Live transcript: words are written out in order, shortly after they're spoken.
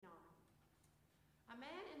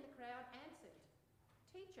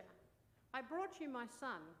I brought you my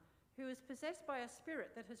son, who is possessed by a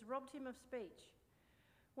spirit that has robbed him of speech.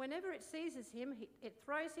 Whenever it seizes him, it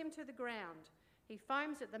throws him to the ground. He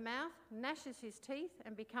foams at the mouth, gnashes his teeth,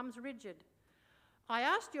 and becomes rigid. I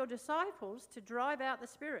asked your disciples to drive out the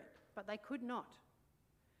spirit, but they could not.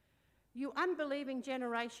 You unbelieving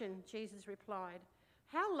generation, Jesus replied,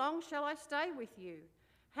 how long shall I stay with you?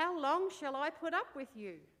 How long shall I put up with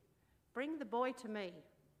you? Bring the boy to me.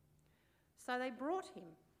 So they brought him.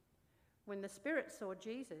 When the spirit saw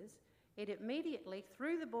Jesus, it immediately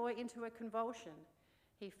threw the boy into a convulsion.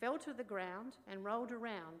 He fell to the ground and rolled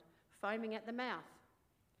around, foaming at the mouth.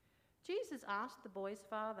 Jesus asked the boy's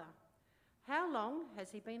father, how long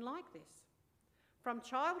has he been like this? From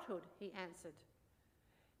childhood, he answered.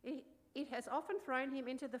 It has often thrown him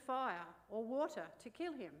into the fire or water to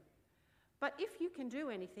kill him. But if you can do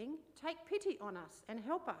anything, take pity on us and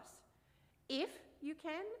help us. If you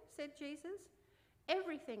can, said Jesus,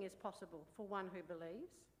 everything is possible for one who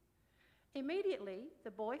believes. Immediately,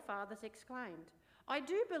 the boy fathers exclaimed, I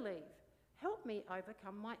do believe. Help me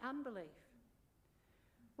overcome my unbelief.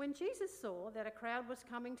 When Jesus saw that a crowd was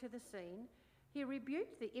coming to the scene, he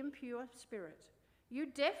rebuked the impure spirit. You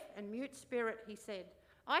deaf and mute spirit, he said,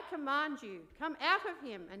 I command you, come out of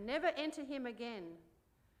him and never enter him again.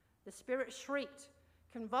 The spirit shrieked,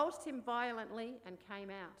 convulsed him violently, and came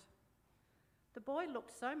out. The boy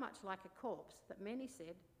looked so much like a corpse that many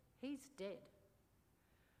said, he's dead.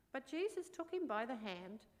 But Jesus took him by the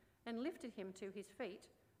hand and lifted him to his feet,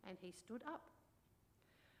 and he stood up.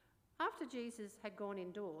 After Jesus had gone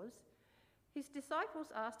indoors, his disciples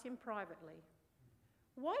asked him privately,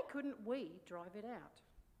 why couldn't we drive it out?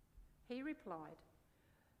 He replied,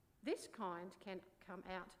 this kind can come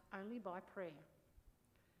out only by prayer.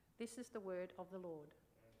 This is the word of the Lord.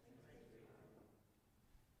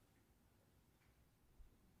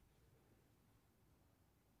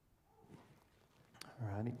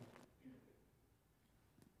 Alrighty.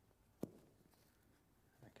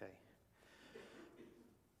 Okay.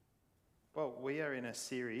 Well, we are in a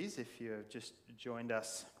series, if you have just joined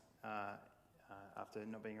us after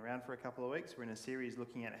not being around for a couple of weeks, we're in a series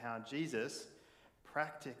looking at how Jesus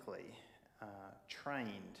practically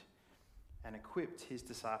trained and equipped his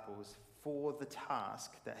disciples for the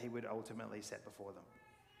task that he would ultimately set before them.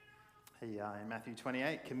 He, in Matthew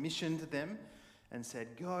 28, commissioned them and said,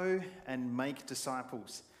 go and make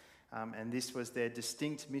disciples. And this was their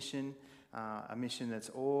distinct mission, a mission that's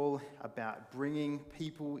all about bringing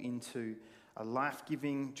people into a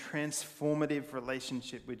life-giving, transformative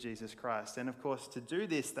relationship with Jesus Christ. And of course, to do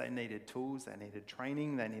this, they needed tools, they needed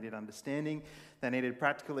training, they needed understanding, they needed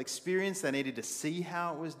practical experience, they needed to see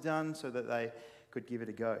how it was done so that they could give it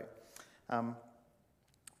a go.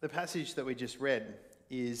 The passage that we just read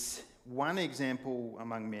is one example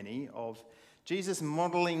among many of Jesus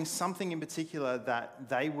modeling something in particular that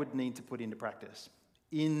they would need to put into practice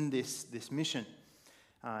in this mission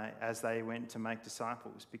as they went to make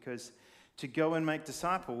disciples. Because to go and make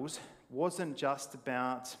disciples wasn't just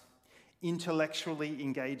about intellectually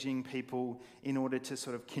engaging people in order to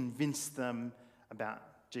sort of convince them about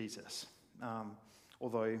Jesus.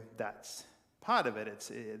 Although that's part of it, it's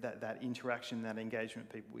that interaction, that engagement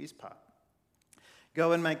with people is part.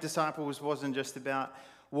 Go and make disciples wasn't just about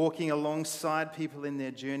walking alongside people in their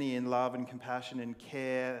journey in love and compassion and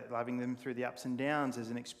care, loving them through the ups and downs as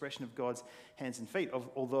an expression of God's hands and feet,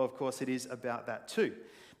 although, of course, it is about that too.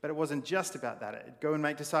 But it wasn't just about that. Go and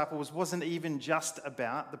make disciples wasn't even just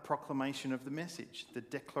about the proclamation of the message, the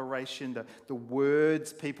declaration, the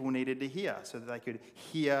words people needed to hear so that they could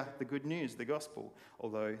hear the good news, the gospel,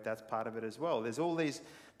 although that's part of it as well. There's all these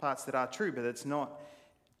parts that are true, but it's not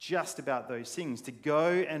just about those things. To go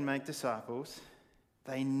and make disciples,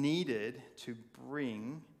 they needed to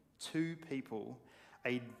bring to people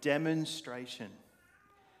a demonstration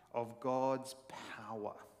of God's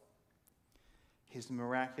power. His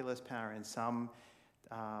miraculous power. In some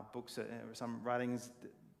books, some writings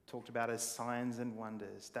talked about as signs and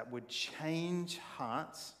wonders that would change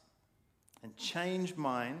hearts and change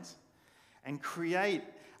minds and create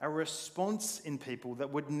a response in people that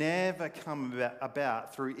would never come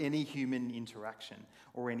about through any human interaction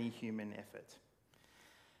or any human effort.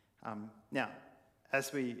 Now,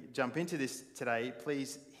 as we jump into this today,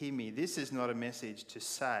 please hear me. This is not a message to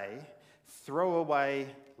say, throw away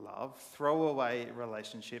love, throw away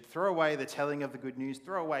relationship, throw away the telling of the good news,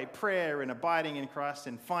 throw away prayer and abiding in Christ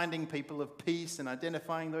and finding people of peace and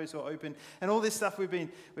identifying those who are open and all this stuff we've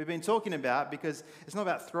been talking about, because it's not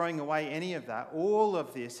about throwing away any of that. All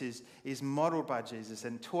of this is modeled by Jesus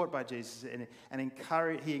and taught by Jesus, and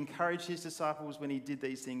he encouraged his disciples when he did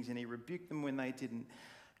these things and he rebuked them when they didn't.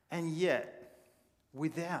 And yet,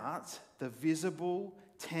 without the visible,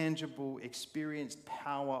 tangible, experienced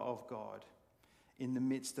power of God in the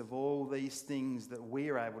midst of all these things that we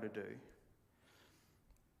are able to do,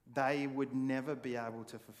 they would never be able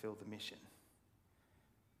to fulfill the mission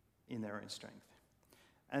in their own strength.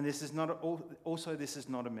 And this is not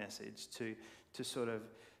a message to sort of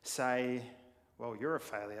say, well, you're a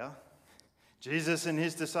failure. Jesus and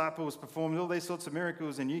his disciples performed all these sorts of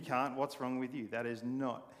miracles and you can't. What's wrong with you? That is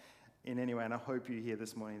not in any way, and I hope you hear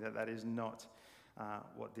this morning that is not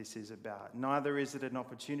what this is about. Neither is it an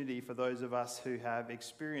opportunity for those of us who have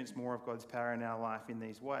experienced more of God's power in our life in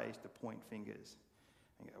these ways to point fingers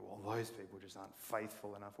and go, well, those people just aren't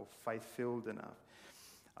faithful enough or faith-filled enough.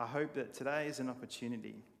 I hope that today is an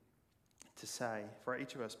opportunity to say, for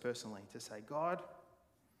each of us personally, to say, God,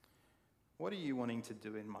 what are you wanting to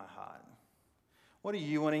do in my heart? What are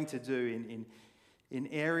you wanting to do in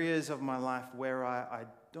areas of my life where I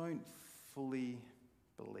don't fully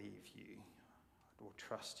believe you or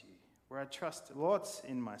trust you? Where I trust lots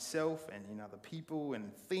in myself and in other people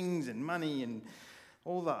and things and money and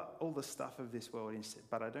all the stuff of this world,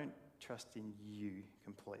 but I don't trust in you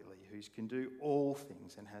completely, who can do all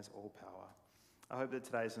things and has all power. I hope that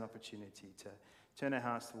today is an opportunity to turn our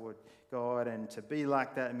hearts toward God and to be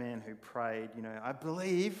like that man who prayed, I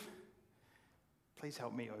believe, please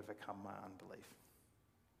help me overcome my unbelief.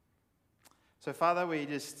 So, Father, we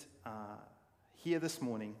just here this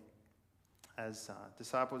morning as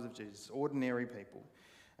disciples of Jesus, ordinary people,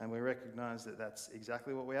 and we recognize that that's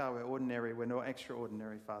exactly what we are. We're ordinary. We're not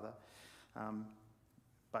extraordinary, Father.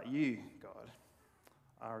 But you, God,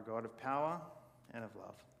 are a God of power and of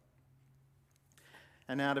love.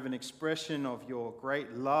 And out of an expression of your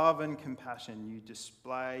great love and compassion, you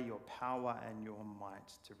display your power and your might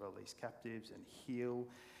to release captives and heal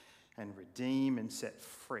and redeem and set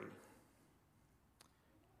free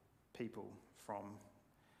people from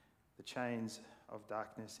the chains of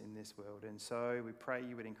darkness in this world. And so we pray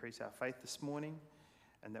you would increase our faith this morning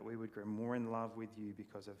and that we would grow more in love with you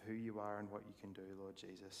because of who you are and what you can do, Lord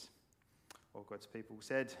Jesus. All God's people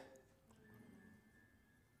said,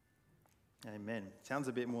 amen. Sounds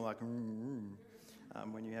a bit more like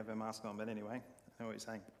when you have a mask on, but anyway, I know what you're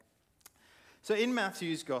saying. So in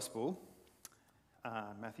Matthew's Gospel,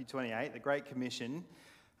 Matthew 28, the Great Commission,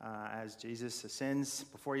 as Jesus ascends,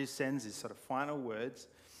 before he ascends, his sort of final words,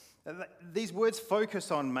 these words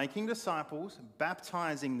focus on making disciples,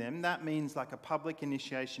 baptizing them. That means like a public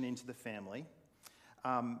initiation into the family.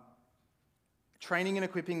 Training and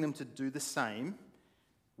equipping them to do the same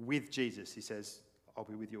with Jesus. He says, I'll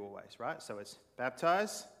be with you always, right? So it's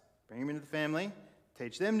baptize, bring them into the family,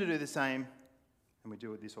 teach them to do the same, and we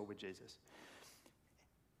do this all with Jesus.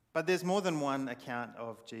 But there's more than one account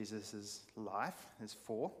of Jesus' life. There's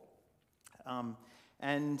 4.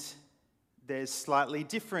 And there's slightly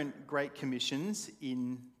different Great Commissions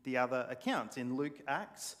in the other accounts. In Luke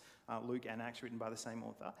and Acts written by the same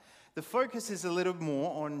author, the focus is a little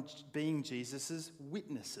more on being Jesus'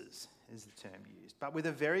 witnesses, is the term used, but with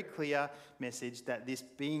a very clear message that this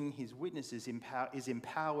being his witnesses is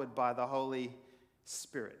empowered by the Holy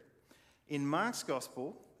Spirit. In Mark's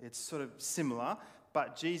Gospel, it's sort of similar,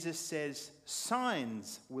 but Jesus says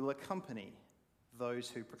signs will accompany those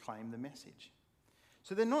who proclaim the message.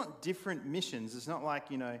 So they're not different missions. It's not like,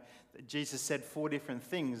 Jesus said 4 different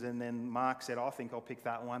things and then Mark said, I think I'll pick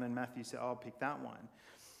that one, and Matthew said, I'll pick that one.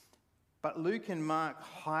 But Luke and Mark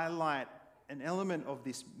highlight an element of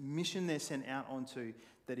this mission they're sent out onto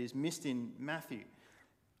that is missed in Matthew.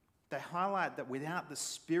 They highlight that without the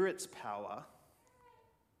Spirit's power,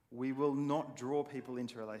 we will not draw people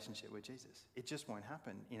into relationship with Jesus. It just won't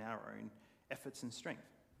happen in our own efforts and strength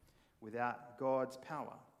without God's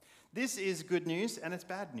power. This is good news and it's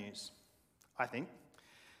bad news, I think.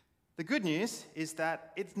 The good news is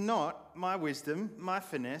that it's not my wisdom, my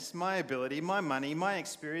finesse, my ability, my money, my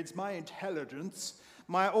experience, my intelligence,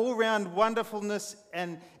 my all-round wonderfulness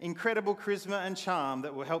and incredible charisma and charm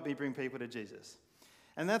that will help me bring people to Jesus.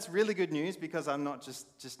 And that's really good news because I'm not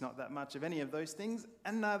just not that much of any of those things,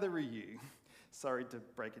 and neither are you. Sorry to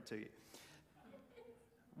break it to you.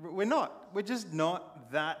 We're not. We're just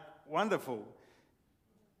not that wonderful.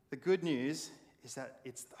 The good news is that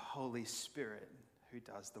it's the Holy Spirit who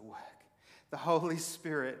does the work. The Holy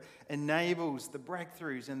Spirit enables the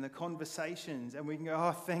breakthroughs and the conversations, and we can go,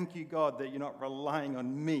 oh, thank you, God, that you're not relying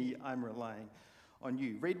on me, I'm relying on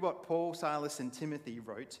you. Read what Paul, Silas, and Timothy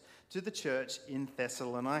wrote to the church in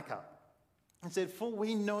Thessalonica. It said, for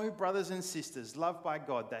we know, brothers and sisters, loved by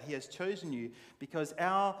God, that he has chosen you because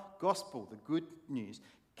our gospel, the good news,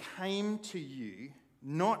 came to you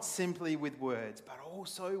not simply with words, but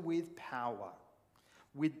also with power.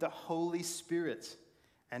 with the Holy Spirit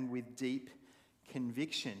and with deep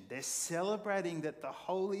conviction. They're celebrating that the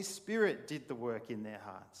Holy Spirit did the work in their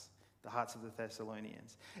hearts, the hearts of the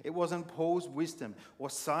Thessalonians. It wasn't Paul's wisdom or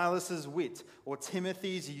Silas's wit or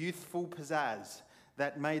Timothy's youthful pizzazz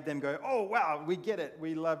that made them go, oh, wow, we get it.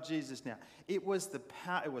 We love Jesus now. It was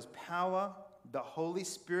power, the Holy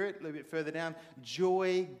Spirit, a little bit further down,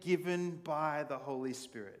 joy given by the Holy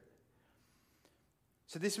Spirit.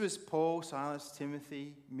 So this was Paul, Silas,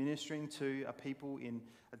 Timothy ministering to a people in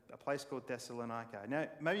a place called Thessalonica. Now,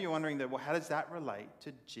 maybe you're wondering, that, well, how does that relate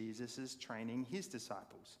to Jesus' training his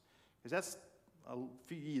disciples? Because that's a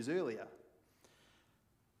few years earlier.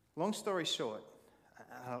 Long story short,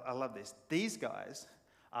 I love this. These guys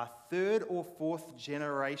are third or fourth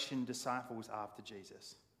generation disciples after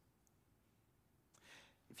Jesus.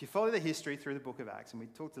 If you follow the history through the book of Acts, and we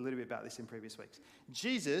talked a little bit about this in previous weeks,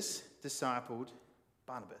 Jesus discipled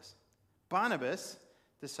Barnabas. Barnabas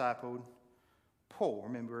discipled Paul.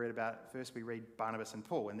 Remember, we read about, first we read Barnabas and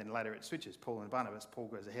Paul, and then later it switches, Paul and Barnabas. Paul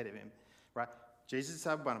goes ahead of him, right? Jesus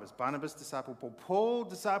discipled Barnabas. Barnabas discipled Paul. Paul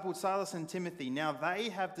discipled Silas and Timothy. Now they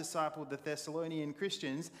have discipled the Thessalonian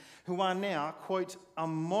Christians, who are now, quote, a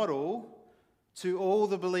model to all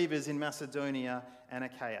the believers in Macedonia and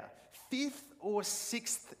Achaia. Fifth or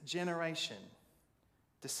sixth generation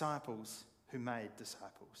disciples who made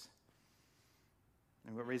disciples.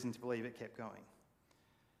 And we've got reason to believe it kept going.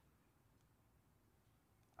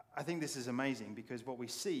 I think this is amazing because what we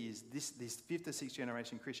see is these fifth or sixth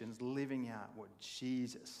generation Christians living out what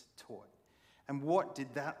Jesus taught. And what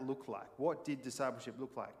did that look like? What did discipleship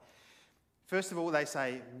look like? First of all, they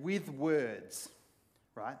say with words,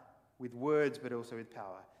 right? With words, but also with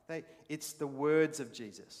power. It's the words of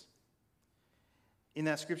Jesus. In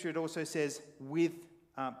that scripture, it also says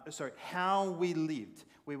how we lived.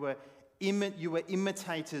 You were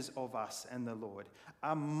imitators of us and the Lord,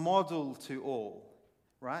 a model to all.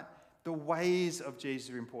 Right? The ways of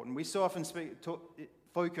Jesus are important. We so often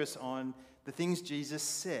focus on the things Jesus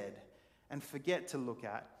said and forget to look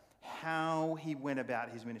at how he went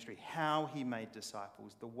about his ministry, how he made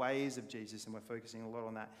disciples, the ways of Jesus, and we're focusing a lot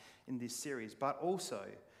on that in this series, but also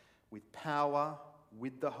with power,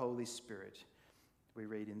 with the Holy Spirit. We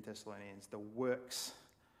read in Thessalonians, the works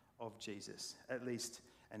of Jesus, at least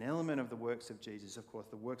an element of the works of Jesus. Of course,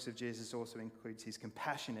 the works of Jesus also includes his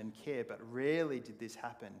compassion and care, but rarely did this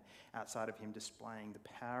happen outside of him displaying the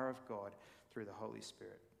power of God through the Holy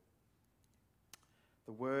Spirit.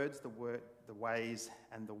 The words, the ways,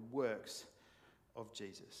 and the works of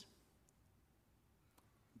Jesus.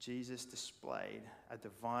 Jesus displayed a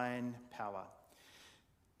divine power.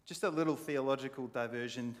 Just a little theological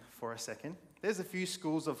diversion for a second. There's a few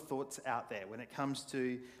schools of thoughts out there when it comes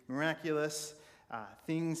to miraculous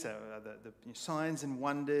things, the signs and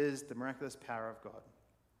wonders, the miraculous power of God.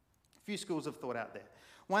 A few schools of thought out there.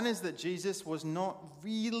 One is that Jesus was not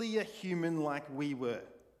really a human like we were.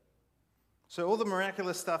 So all the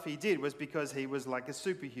miraculous stuff he did was because he was like a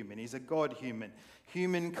superhuman. He's a God human.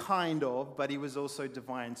 Human kind of, but he was also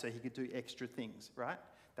divine, so he could do extra things, right?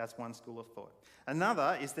 That's one school of thought.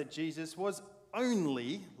 Another is that Jesus was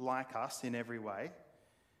only like us in every way.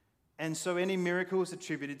 And so any miracles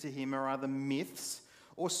attributed to him are either myths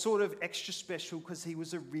or sort of extra special because he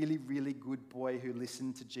was a really, really good boy who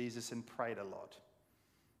listened to Jesus and prayed a lot.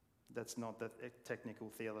 That's not the technical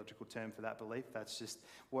theological term for that belief. That's just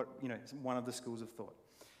one of the schools of thought.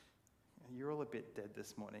 You're all a bit dead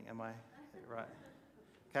this morning, am I? Right.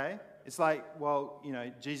 Okay? It's like,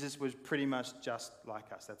 Jesus was pretty much just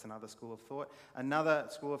like us. That's another school of thought. Another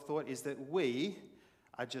school of thought is that we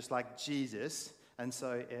are just like Jesus. And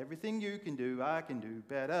so everything you can do, I can do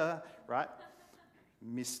better, right?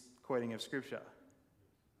 Misquoting of scripture.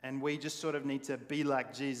 And we just sort of need to be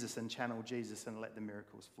like Jesus and channel Jesus and let the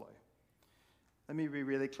miracles flow. Let me be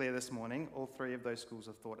really clear this morning. All three of those schools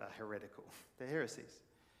of thought are heretical. They're heresies.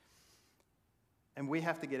 And we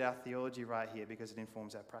have to get our theology right here because it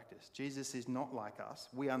informs our practice. Jesus is not like us.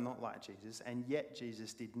 We are not like Jesus. And yet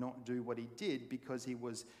Jesus did not do what he did because he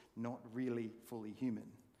was not really fully human.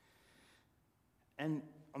 And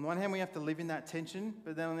on the one hand, we have to live in that tension,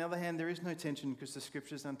 but then on the other hand, there is no tension because the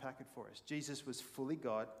scriptures unpack it for us. Jesus was fully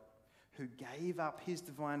God who gave up his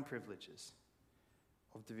divine privileges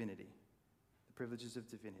of divinity, the privileges of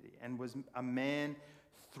divinity, and was a man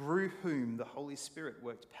through whom the Holy Spirit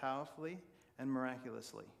worked powerfully and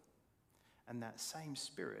miraculously. And that same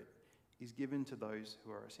Spirit is given to those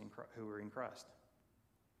who are in Christ.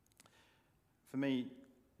 For me,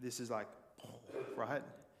 this is like, right?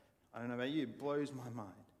 I don't know about you, it blows my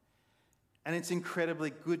mind. And it's incredibly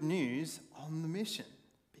good news on the mission,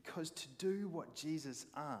 because to do what Jesus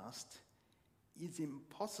asked is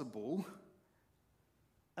impossible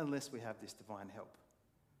unless we have this divine help.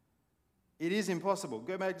 It is impossible.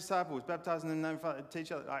 Go make disciples, baptize in the name of the Father,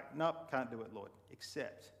 teach others. Like, nope, can't do it, Lord.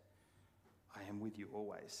 Except I am with you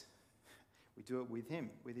always. We do it with him,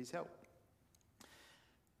 with his help.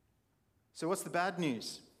 So what's the bad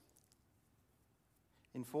news?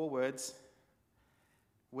 In 4 words,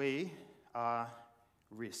 we are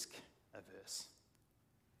risk averse.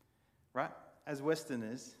 Right? As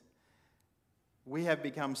Westerners, we have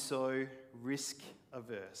become so risk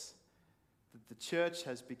averse that the church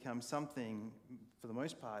has become something, for the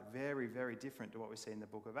most part, very, very different to what we see in the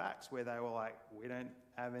book of Acts, where they were like, we don't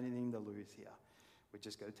have anything to lose here. We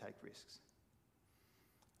just go take risks.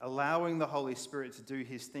 Allowing the Holy Spirit to do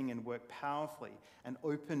his thing and work powerfully and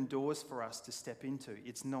open doors for us to step into.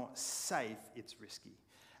 It's not safe, it's risky.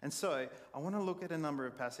 And so I want to look at a number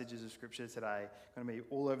of passages of Scripture today, going to be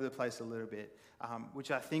all over the place a little bit, which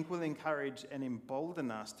I think will encourage and embolden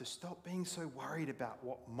us to stop being so worried about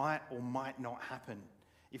what might or might not happen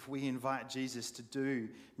if we invite Jesus to do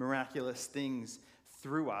miraculous things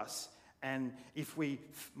through us, and if we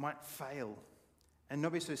might fail, and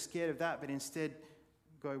not be so scared of that, but instead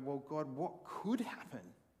go, well, God, what could happen?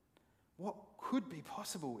 What could be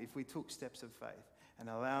possible if we took steps of faith and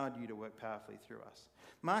allowed you to work powerfully through us?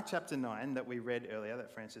 Mark chapter 9 that we read earlier,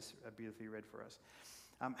 that Francis beautifully read for us,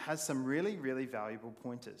 has some really, really valuable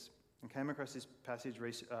pointers. I came across this passage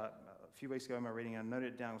a few weeks ago in my reading, and I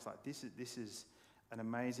noted it down. I was like, this is an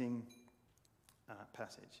amazing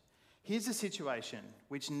passage. Here's a situation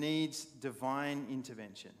which needs divine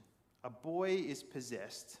intervention. A boy is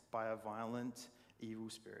possessed by a violent,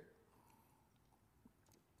 evil spirit.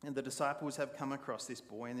 And the disciples have come across this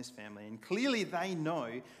boy and this family, and clearly they know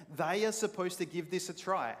they are supposed to give this a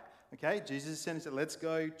try. Okay, Jesus said, let's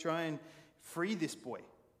go try and free this boy.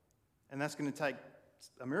 And that's going to take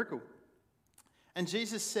a miracle. And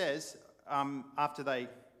Jesus says, after they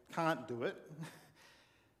can't do it,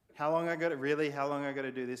 how long I got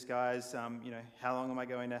to do this, guys? How long am I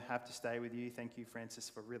going to have to stay with you? Thank you, Francis,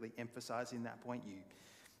 for really emphasizing that point, you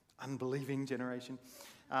unbelieving generation.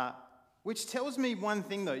 Which tells me one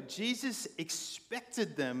thing, though. Jesus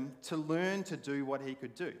expected them to learn to do what he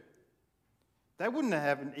could do. They wouldn't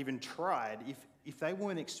have even tried if they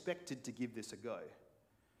weren't expected to give this a go.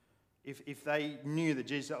 If they knew that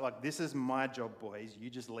Jesus, like, this is my job, boys,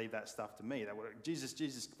 you just leave that stuff to me. They would,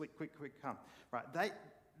 Jesus, quick, come. Right?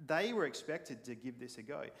 They were expected to give this a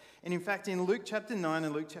go. And in fact, in Luke chapter 9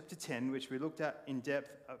 and Luke chapter 10, which we looked at in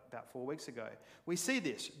depth about 4 weeks ago, we see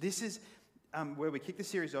this. This is where we kick the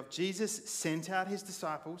series off. Jesus sent out his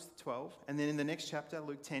disciples, the 12, and then in the next chapter,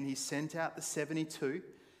 Luke 10, he sent out the 72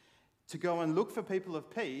 to go and look for people of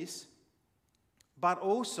peace, but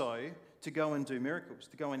also to go and do miracles,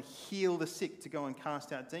 to go and heal the sick, to go and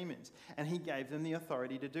cast out demons. And he gave them the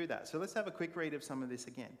authority to do that. So let's have a quick read of some of this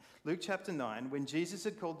again. Luke chapter 9, when Jesus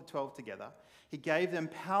had called the 12 together, he gave them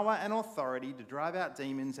power and authority to drive out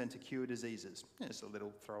demons and to cure diseases. There's a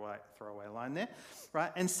little throwaway line there,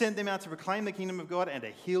 right? And sent them out to proclaim the kingdom of God and to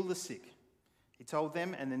heal the sick. He told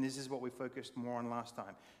them, and then this is what we focused more on last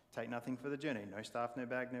time, take nothing for the journey, no staff, no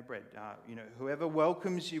bag, no bread. Whoever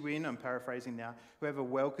welcomes you in, I'm paraphrasing now, whoever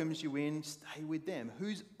welcomes you in, stay with them.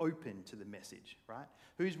 Who's open to the message, right?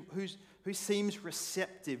 Who seems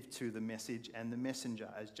receptive to the message and the messenger,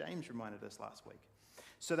 as James reminded us last week.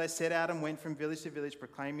 So they set out and went from village to village,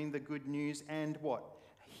 proclaiming the good news and what?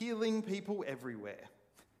 Healing people everywhere.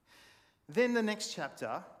 Then the next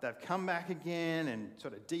chapter, they've come back again and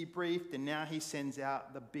sort of debriefed, and now he sends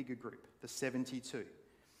out the bigger group, the 72.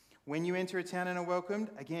 When you enter a town and are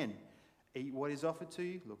welcomed, again, eat what is offered to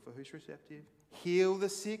you, look for who's receptive, heal the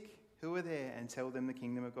sick who are there, and tell them the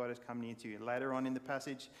kingdom of God has come near to you. Later on in the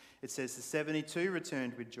passage, it says the 72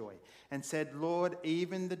 returned with joy and said, Lord,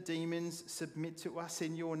 even the demons submit to us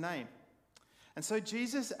in your name. And so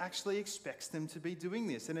Jesus actually expects them to be doing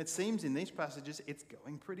this. And it seems in these passages, it's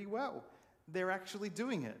going pretty well. They're actually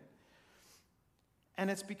doing it. And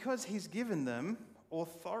it's because he's given them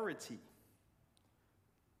authority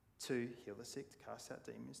to heal the sick, to cast out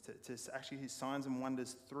demons, to actually his signs and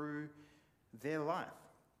wonders through their life.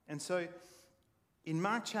 And so in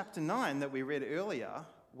Mark chapter 9 that we read earlier,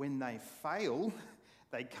 when they fail,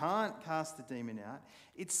 they can't cast the demon out,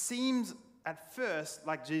 it seems at first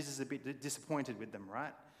like Jesus is a bit disappointed with them,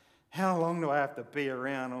 right? How long do I have to be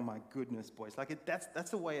around? Oh my goodness, boys. That's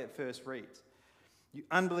the way it first reads. You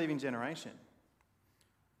unbelieving generation.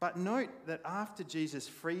 But note that after Jesus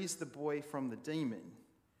frees the boy from the demon,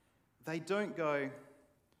 they don't go,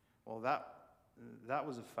 well, that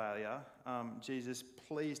was a failure. Jesus,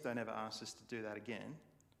 please don't ever ask us to do that again.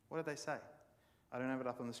 What did they say? I don't have it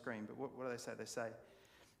up on the screen, but what do they say? They say,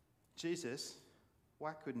 Jesus,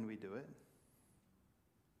 why couldn't we do it?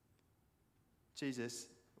 Jesus,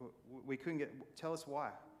 we couldn't tell us why.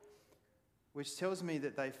 Which tells me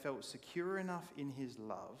that they felt secure enough in his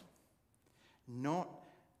love not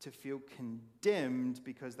to feel condemned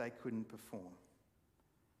because they couldn't perform,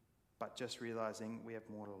 but just realizing we have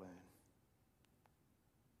more to learn.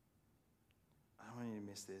 I don't want you to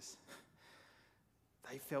miss this.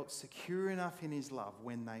 They felt secure enough in his love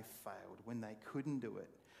when they failed, when they couldn't do it,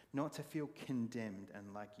 not to feel condemned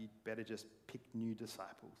and like you'd better just pick new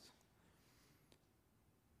disciples,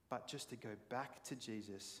 but just to go back to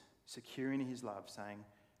Jesus, secure in his love, saying,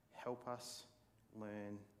 help us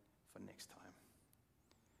learn for next time.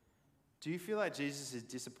 Do you feel like Jesus is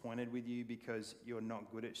disappointed with you because you're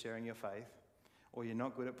not good at sharing your faith, or you're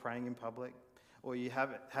not good at praying in public, or you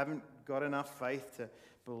haven't got enough faith to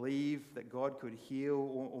believe that God could heal,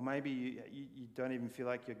 or maybe you don't even feel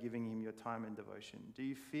like you're giving him your time and devotion? Do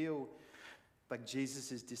you feel like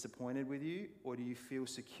Jesus is disappointed with you, or do you feel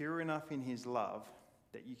secure enough in his love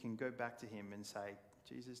that you can go back to him and say,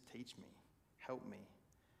 Jesus, teach me, help me,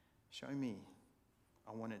 show me,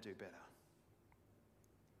 I want to do better?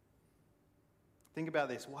 Think about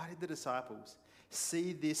this. Why did the disciples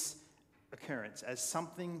see this occurrence as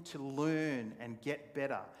something to learn and get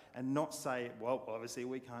better and not say, well, obviously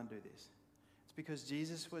we can't do this? It's because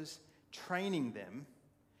Jesus was training them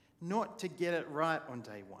not to get it right on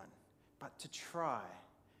day one, but to try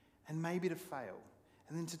and maybe to fail,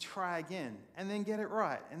 and then to try again and then get it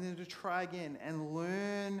right, and then to try again and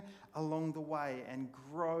learn along the way and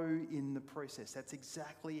grow in the process. That's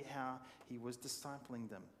exactly how he was discipling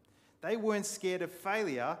them. They weren't scared of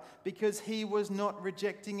failure because he was not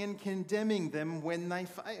rejecting and condemning them when they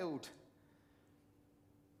failed.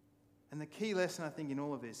 And the key lesson, I think, in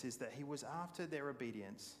all of this is that he was after their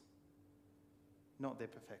obedience, not their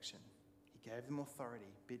perfection. He gave them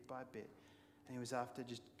authority bit by bit, and he was after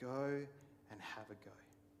just go and have a go.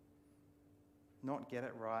 Not get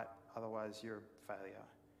it right, otherwise you're a failure.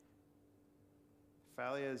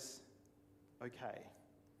 Failure's okay,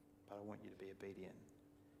 but I want you to be obedient.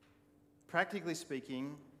 Practically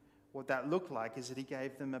speaking, what that looked like is that he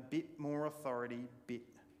gave them a bit more authority bit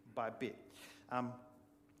by bit.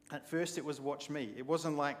 At first it was watch me. It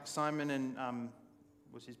wasn't like Simon and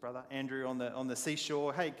was his brother Andrew on the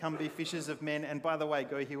seashore. Hey, come be fishers of men, and by the way,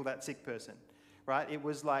 go heal that sick person. Right? It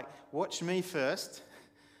was like watch me first,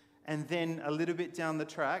 and then a little bit down the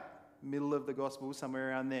track, middle of the gospel,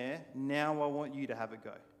 somewhere around there. Now I want you to have a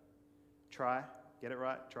go. Try, get it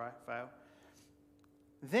right. Try, fail.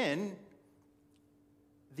 Then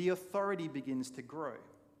the authority begins to grow.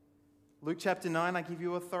 Luke chapter 9, I give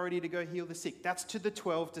you authority to go heal the sick. That's to the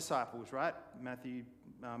 12 disciples, right? Matthew,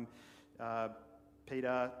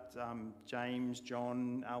 Peter, James,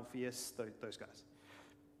 John, Alphaeus, those guys.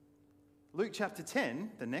 Luke chapter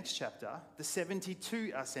 10, the next chapter, the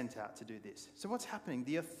 72 are sent out to do this. So what's happening?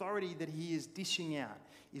 The authority that he is dishing out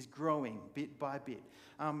is growing bit by bit.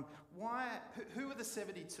 Who are the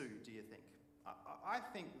 72, do you think? I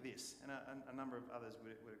think this, and a number of others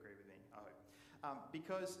would agree with me, I hope.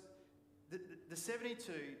 Because the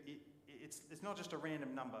 72, it's not just a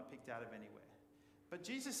random number picked out of anywhere. But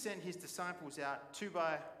Jesus sent his disciples out 2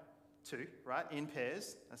 by 2, right, in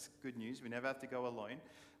pairs. That's good news. We never have to go alone.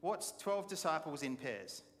 What's 12 disciples in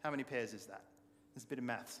pairs? How many pairs is that? There's a bit of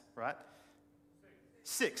maths, right?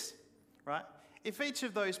 6, right? If each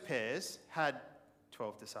of those pairs had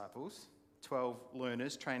 12 disciples, 12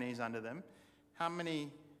 learners, trainees under them, how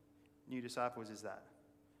many new disciples is that?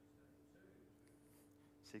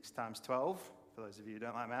 6 times 12, for those of you who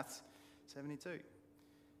don't like maths, 72.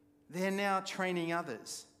 They're now training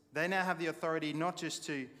others. They now have the authority not just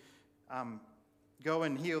to go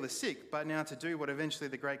and heal the sick, but now to do what eventually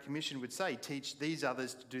the Great Commission would say, teach these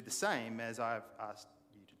others to do the same as I've asked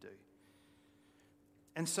you to do.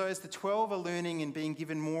 And so as the 12 are learning and being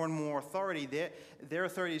given more and more authority, their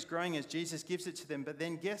authority is growing as Jesus gives it to them. But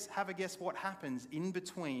then have a guess what happens in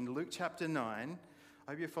between Luke chapter 9.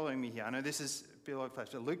 I hope you're following me here. I know this is a bit like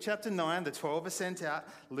flash. Luke chapter 9, the 12 are sent out.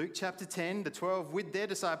 Luke chapter 10, the 12 with their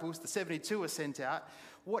disciples, the 72 are sent out.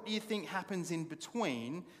 What do you think happens in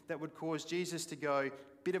between that would cause Jesus to go,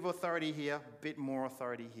 bit of authority here, bit more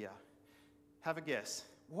authority here? Have a guess.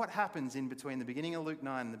 What happens in between the beginning of Luke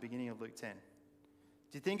 9 and the beginning of Luke 10?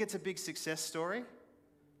 Do you think it's a big success story?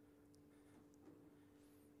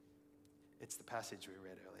 It's the passage we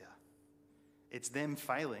read earlier. It's them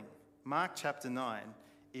failing. Mark chapter 9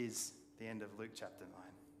 is the end of Luke chapter 9.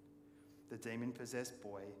 The demon-possessed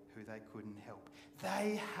boy who they couldn't help.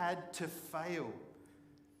 They had to fail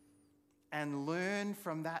and learn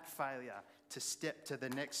from that failure to step to the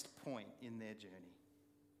next point in their journey.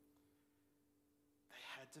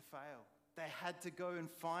 They had to fail. They had to go and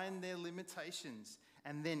find their limitations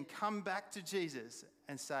and then come back to Jesus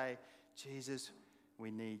and say, Jesus,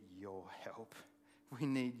 we need your help. We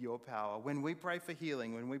need your power. When we pray for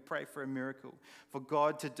healing, when we pray for a miracle, for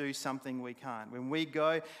God to do something we can't, when we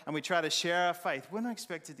go and we try to share our faith, we're not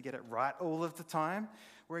expected to get it right all of the time.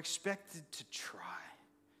 We're expected to try,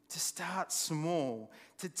 to start small,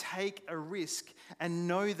 to take a risk and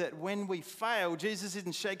know that when we fail, Jesus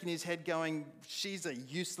isn't shaking his head going, she's a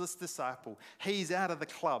useless disciple. He's out of the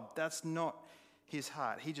club. That's not his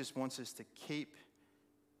heart. He just wants us to keep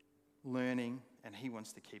learning and he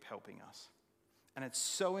wants to keep helping us. And it's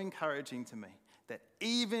so encouraging to me that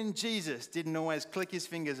even Jesus didn't always click his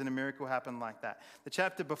fingers and a miracle happened like that. The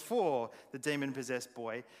chapter before the demon-possessed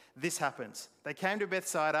boy, this happens. They came to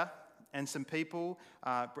Bethsaida and some people,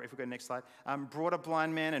 if we go next slide, brought a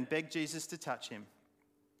blind man and begged Jesus to touch him.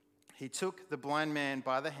 He took the blind man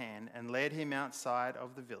by the hand and led him outside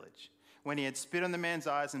of the village. When he had spit on the man's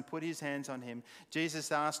eyes and put his hands on him,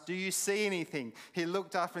 Jesus asked, "Do you see anything?" He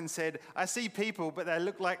looked up and said, "I see people, but they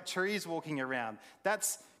look like trees walking around."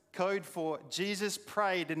 That's code for Jesus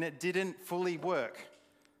prayed and it didn't fully work.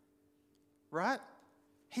 Right?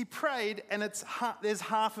 He prayed and there's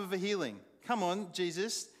half of a healing. Come on,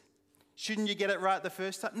 Jesus. Shouldn't you get it right the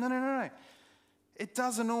first time? No. It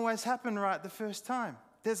doesn't always happen right the first time.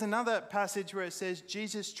 There's another passage where it says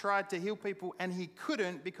Jesus tried to heal people and he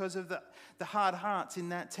couldn't because of the hard hearts in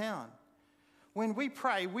that town. When we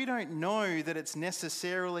pray, we don't know that it's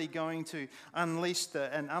necessarily going to unleash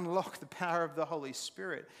and unlock the power of the Holy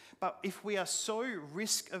Spirit. But if we are so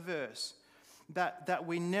risk averse that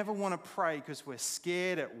we never want to pray because we're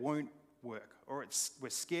scared it won't work, or we're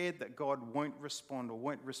scared that God won't respond or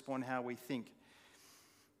won't respond how we think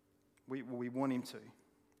we want him to,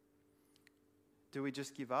 do we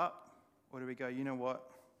just give up? Or do we go, you know what?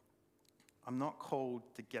 I'm not called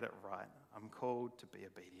to get it right. I'm called to be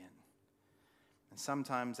obedient. And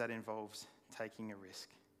sometimes that involves taking a risk.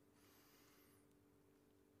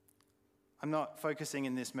 I'm not focusing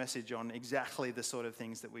in this message on exactly the sort of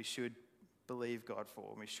things that we should believe God for,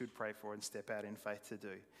 and we should pray for and step out in faith to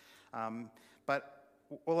do. But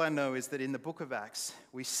all I know is that in the book of Acts,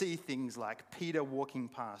 we see things like Peter walking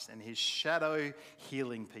past and his shadow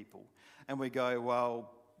healing people. And we go,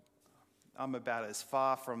 well, I'm about as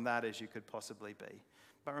far from that as you could possibly be.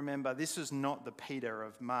 But remember, this was not the Peter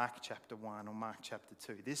of Mark chapter 1 or Mark chapter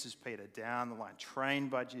 2. This is Peter down the line,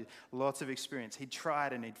 trained by Jesus, lots of experience. He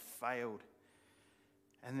tried and he'd failed.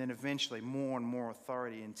 And then eventually more and more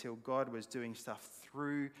authority until God was doing stuff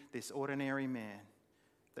through this ordinary man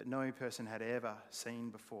that no person had ever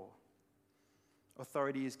seen before.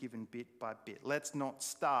 Authority is given bit by bit. Let's not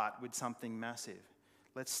start with something massive.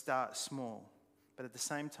 Let's start small, but at the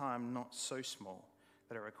same time not so small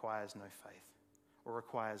that it requires no faith or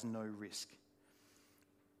requires no risk.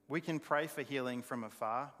 We can pray for healing from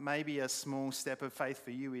afar. Maybe a small step of faith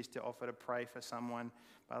for you is to offer to pray for someone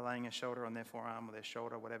by laying a shoulder on their forearm or their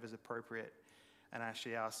shoulder, whatever's appropriate, and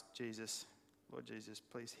actually ask Jesus, Lord Jesus,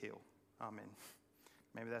 please heal. Amen.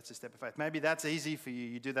 Maybe that's a step of faith. Maybe that's easy for you.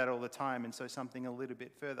 You do that all the time, and so something a little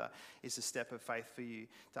bit further is a step of faith for you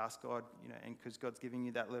to ask God, and because God's giving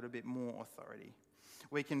you that little bit more authority.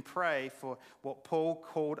 We can pray for what Paul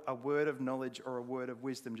called a word of knowledge or a word of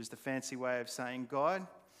wisdom, just a fancy way of saying, God,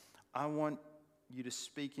 I want you to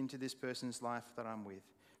speak into this person's life that I'm with.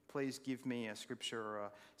 Please give me a scripture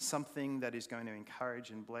or something that is going to encourage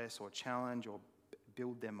and bless or challenge or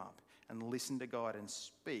build them up, and listen to God and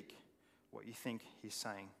speak what you think he's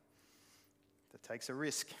saying. That takes a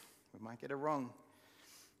risk. We might get it wrong.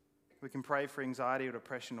 We can pray for anxiety or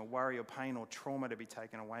depression or worry or pain or trauma to be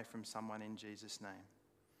taken away from someone in Jesus' name.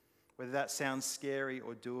 Whether that sounds scary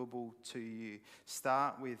or doable to you,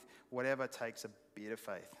 start with whatever takes a bit of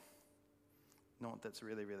faith. Not that's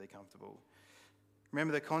really, really comfortable.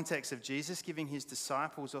 Remember, the context of Jesus giving his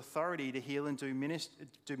disciples authority to heal and do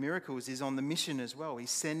miracles is on the mission as well. He's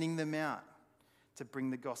sending them out to bring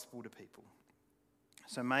the gospel to people.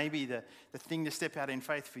 So maybe the thing to step out in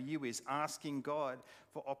faith for you is asking God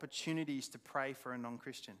for opportunities to pray for a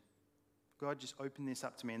non-Christian. God, just open this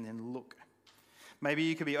up to me and then look. Maybe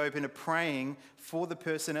you could be open to praying for the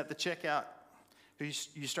person at the checkout who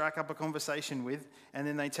you strike up a conversation with, and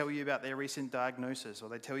then they tell you about their recent diagnosis, or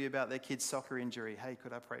they tell you about their kid's soccer injury. Hey,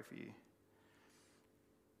 could I pray for you?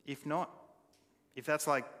 If not, if that's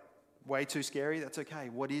like way too scary, that's okay.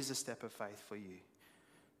 What is a step of faith for you?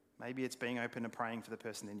 Maybe it's being open to praying for the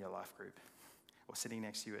person in your life group or sitting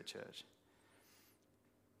next to you at church.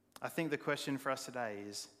 I think the question for us today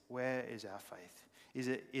is, where is our faith? Is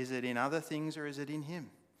it in other things, or is it in him,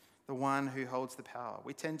 the one who holds the power?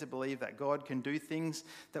 We tend to believe that God can do things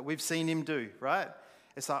that we've seen him do, right?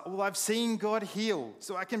 It's like, well, I've seen God heal,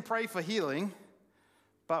 so I can pray for healing,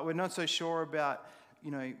 but we're not so sure about,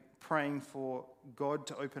 praying for God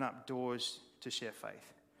to open up doors to share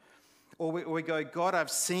faith. Or we go, God,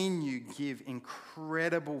 I've seen you give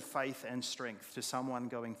incredible faith and strength to someone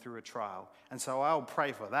going through a trial, and so I'll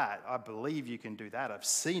pray for that. I believe you can do that. I've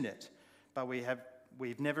seen it. But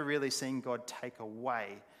we've never really seen God take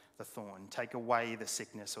away the thorn, take away the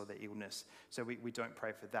sickness or the illness. So we don't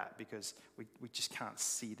pray for that because we just can't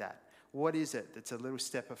see that. What is it that's a little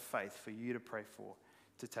step of faith for you to pray for,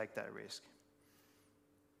 to take that risk?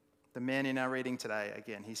 The man in our reading today,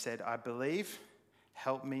 again, he said, I believe,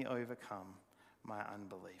 help me overcome my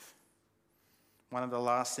unbelief. One of the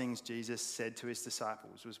last things Jesus said to his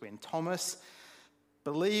disciples was when Thomas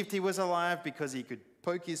believed he was alive because he could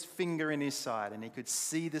poke his finger in his side and he could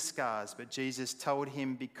see the scars. But Jesus told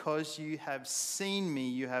him, because you have seen me,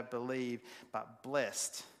 you have believed, but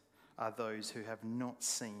blessed are those who have not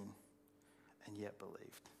seen and yet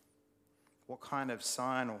believed. What kind of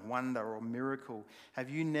sign or wonder or miracle have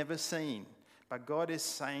you never seen? But God is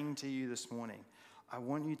saying to you this morning, I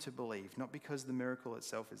want you to believe, not because the miracle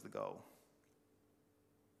itself is the goal,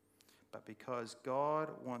 but because God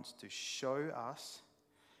wants to show us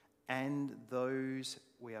and those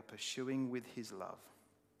we are pursuing with his love,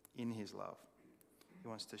 in his love. He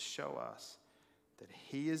wants to show us that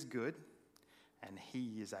he is good and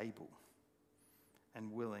he is able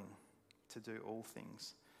and willing to do all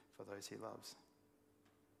things for those he loves.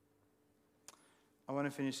 I want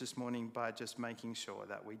to finish this morning by just making sure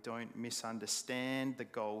that we don't misunderstand the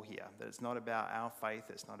goal here, that it's not about our faith,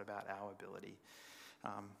 it's not about our ability.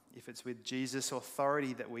 If it's with Jesus'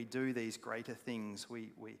 authority that we do these greater things, we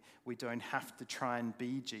don't have to try and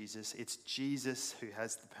be Jesus. It's Jesus who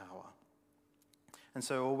has the power. And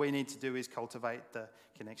so all we need to do is cultivate the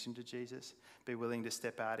connection to Jesus, be willing to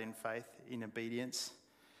step out in faith, in obedience,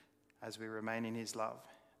 as we remain in his love,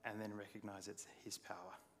 and then recognize it's his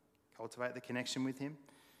power. Cultivate the connection with him,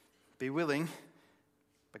 be willing,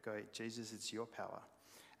 but go, Jesus, it's your power.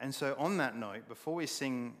 And so on that note, before we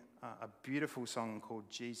sing a beautiful song called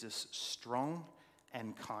Jesus Strong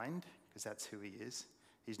and Kind, because that's who he is.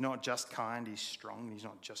 He's not just kind, he's strong. He's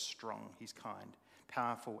not just strong, he's kind,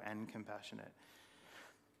 powerful and compassionate.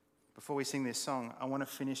 Before we sing this song, I want to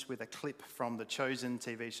finish with a clip from The Chosen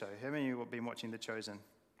TV show. How many of you have been watching The Chosen?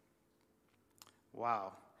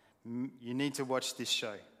 Wow. You need to watch this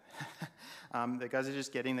show. The guys are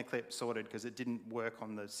just getting the clip sorted because it didn't work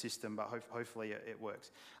on the system, but hopefully it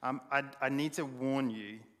works. I need to warn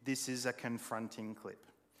you, this is a confronting clip.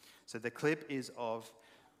 So the clip is of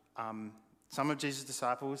some of Jesus'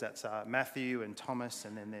 disciples. That's Matthew and Thomas,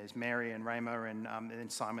 and then there's Mary and Rama, and then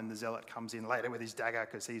Simon the Zealot comes in later with his dagger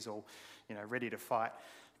because he's all, ready to fight.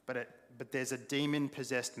 But there's a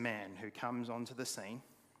demon-possessed man who comes onto the scene,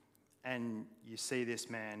 and you see this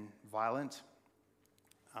man violent,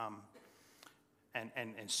 and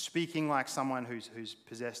speaking like someone who's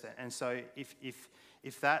possessed. And so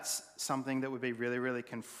if that's something that would be really, really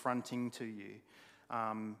confronting to you,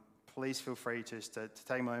 please feel free to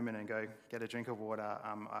take a moment and go get a drink of water.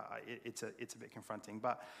 It's a bit confronting.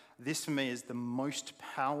 But this for me is the most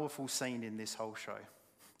powerful scene in this whole show,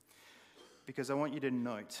 because I want you to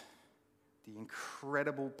note the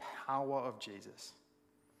incredible power of Jesus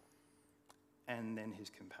and then his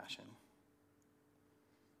compassion.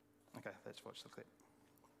 Okay, let's watch the clip.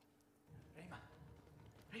 Rima.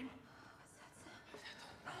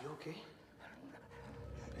 Are you okay?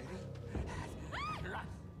 Ready?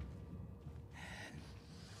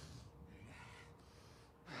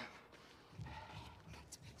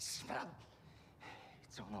 Smell.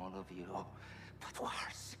 It's on all of you. But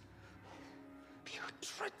worse.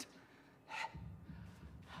 Putrid.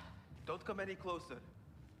 Don't come any closer.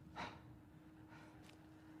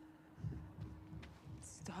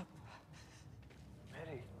 Stop.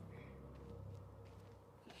 Mary.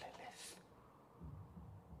 Lilith.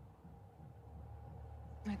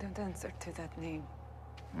 I don't answer to that name.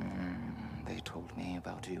 They told me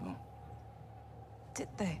about you. Did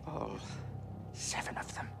they? All 7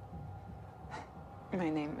 of them. My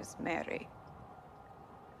name is Mary.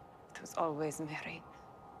 It was always Mary.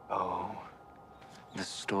 Oh, the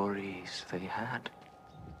stories they had.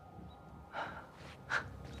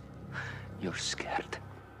 You're scared.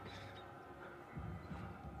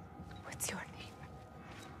 What's your name?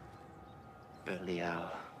 Belial,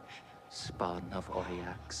 spawn of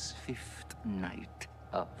Oriak's 5th night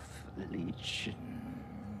of Legion.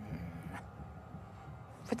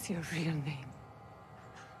 What's your real name?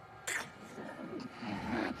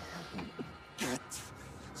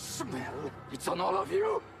 smell. It's on all of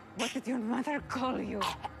you. What did your mother call you?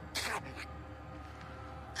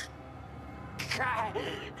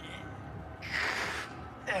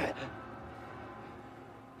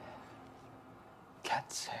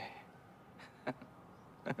 Can't say.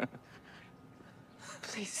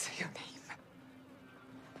 Please say your name.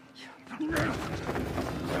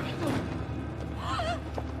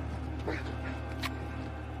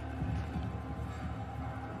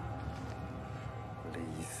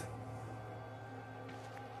 Please.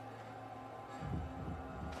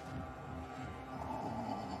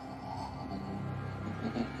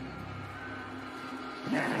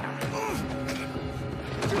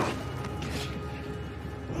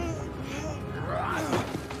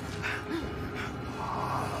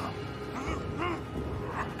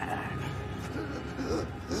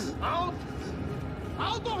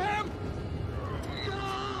 Out of him!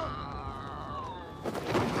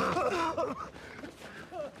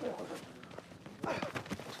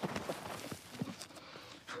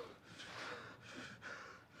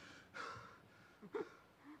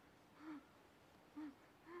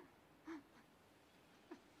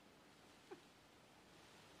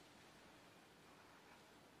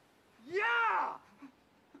 Yeah!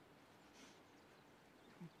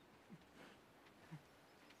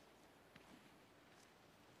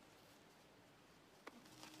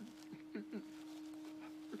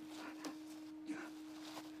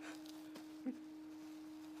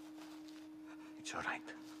 It's all right.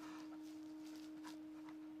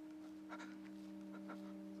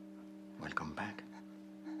 Welcome back.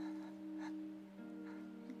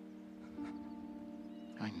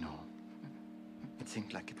 I know. It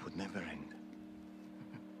seemed like it would never end.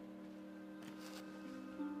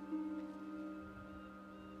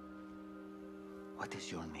 What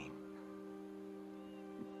is your name?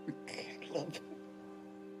 Caleb.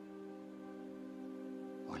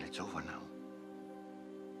 Well, it's over now.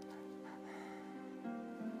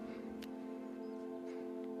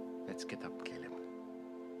 Let's get up, Caleb.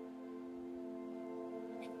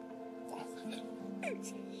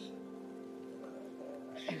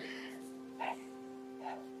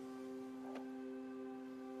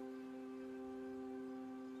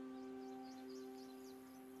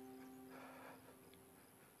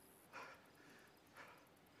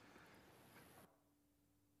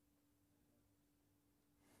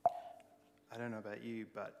 I don't know about you,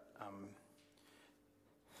 but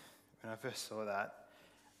when I first saw that,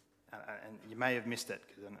 and you may have missed it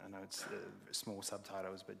because I know it's small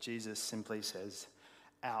subtitles, but Jesus simply says,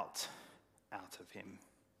 out of him.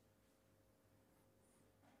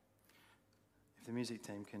 If the music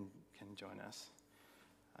team can join us.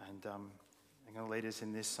 And I'm going to lead us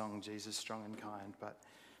in this song, Jesus, Strong and Kind, but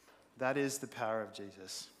that is the power of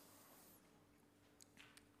Jesus.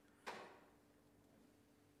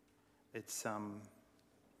 It's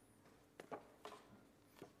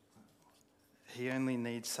he only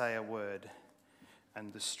needs say a word,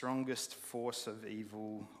 and the strongest force of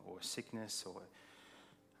evil or sickness or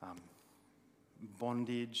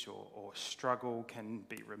bondage or struggle can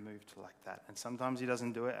be removed like that. And sometimes he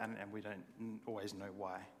doesn't do it, and we don't always know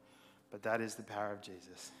why. But that is the power of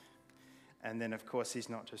Jesus. And then, of course, he's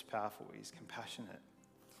not just powerful, he's compassionate.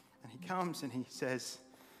 And he comes and he says,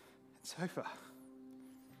 it's over.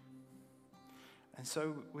 And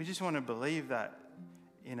so we just want to believe that,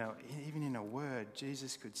 even in a word,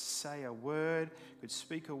 Jesus could say a word, could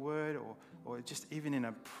speak a word, or just even in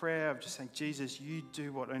a prayer of just saying, Jesus, you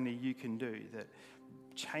do what only you can do, that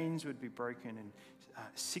chains would be broken and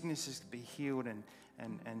sicknesses could be healed and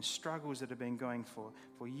struggles that have been going for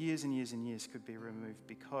years and years and years could be removed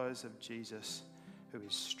because of Jesus, who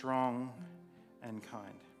is strong and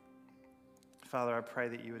kind. Father, I pray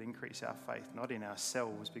that you would increase our faith, not in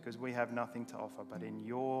ourselves, because we have nothing to offer, but in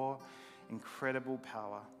your incredible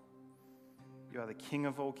power. You are the King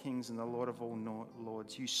of all kings and the Lord of all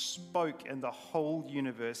lords. You spoke and the whole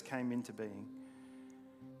universe came into being.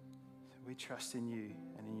 So we trust in you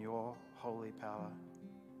and in your holy power.